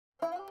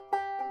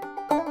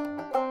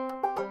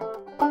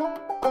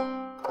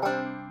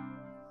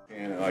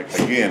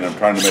again, I'm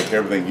trying to make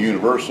everything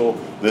universal.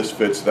 This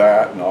fits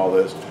that and all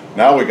this.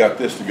 Now we got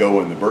this to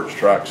go in the Birch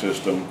track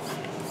system.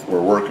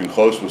 We're working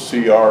close with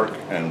C-Arc,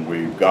 and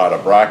we've got a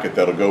bracket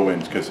that'll go in,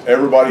 because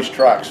everybody's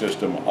track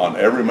system on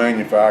every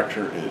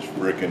manufacturer is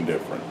freaking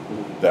different.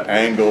 The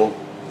angle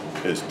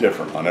is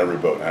different on every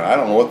boat, and I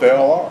don't know what they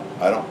all are.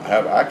 I don't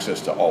have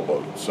access to all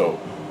boats. So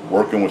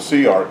working with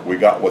C-Arc, we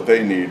got what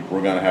they need.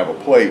 We're going to have a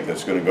plate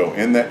that's going to go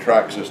in that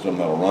track system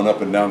that'll run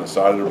up and down the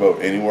side of their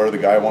boat anywhere the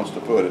guy wants to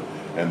put it,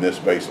 and this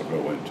base will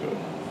go into it.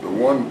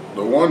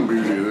 The one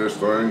beauty of this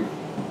thing,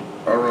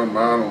 I run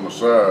mine on the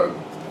side,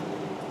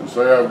 and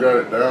say I've got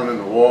it down in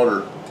the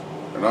water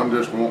and I'm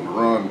just wanting to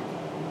run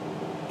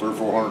 300 or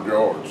 400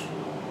 yards.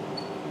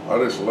 I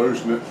just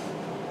loosen it,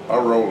 I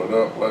roll it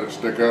up, let it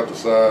stick out the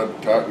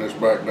side, tighten this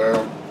back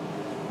down.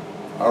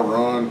 I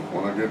run,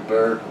 when I get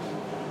there,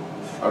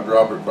 I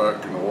drop it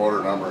back in the water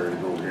and I'm ready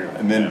to go again.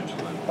 And then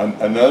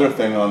another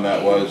thing on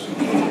that was,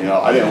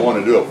 I didn't want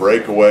to do a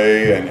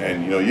breakaway,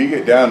 and you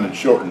get down in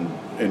short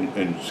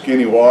and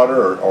skinny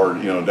water, or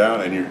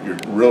down and you're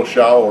real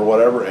shallow or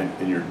whatever,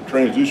 and your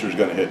transducer is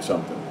going to hit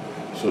something.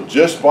 So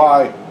just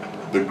by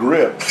the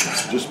grip,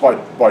 just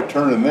by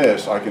turning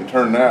this, I can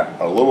turn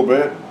that a little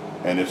bit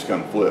and it's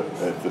going to flip.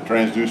 If the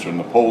transducer and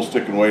the pole's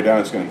sticking way down,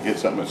 it's going to hit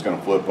something that's going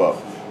to flip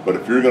up. But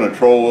if you're going to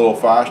troll a little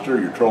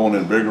faster, you're trolling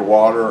in bigger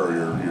water, or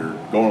you're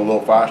going a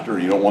little faster,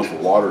 you don't want the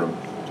water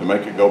to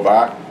make it go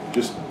back,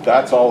 just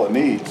that's all it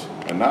needs,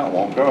 and now it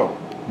won't go.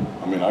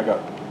 I mean, I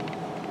got,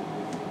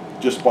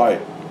 just by,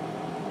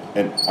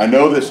 and I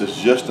know this is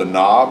just a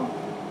knob,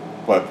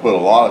 but I put a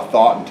lot of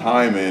thought and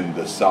time in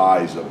the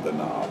size of the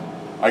knob.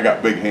 I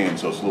got big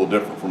hands, so it's a little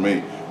different for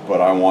me,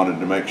 but I wanted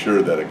to make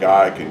sure that a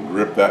guy can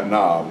grip that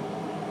knob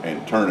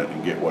and turn it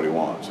and get what he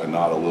wants, and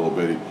not a little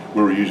bitty.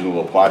 We were using a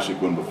little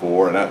plastic one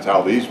before, and that's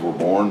how these were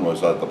born,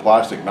 was the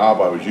plastic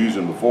knob I was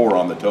using before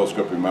on the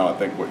telescoping mount, I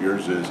think what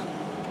yours is,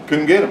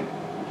 couldn't get them.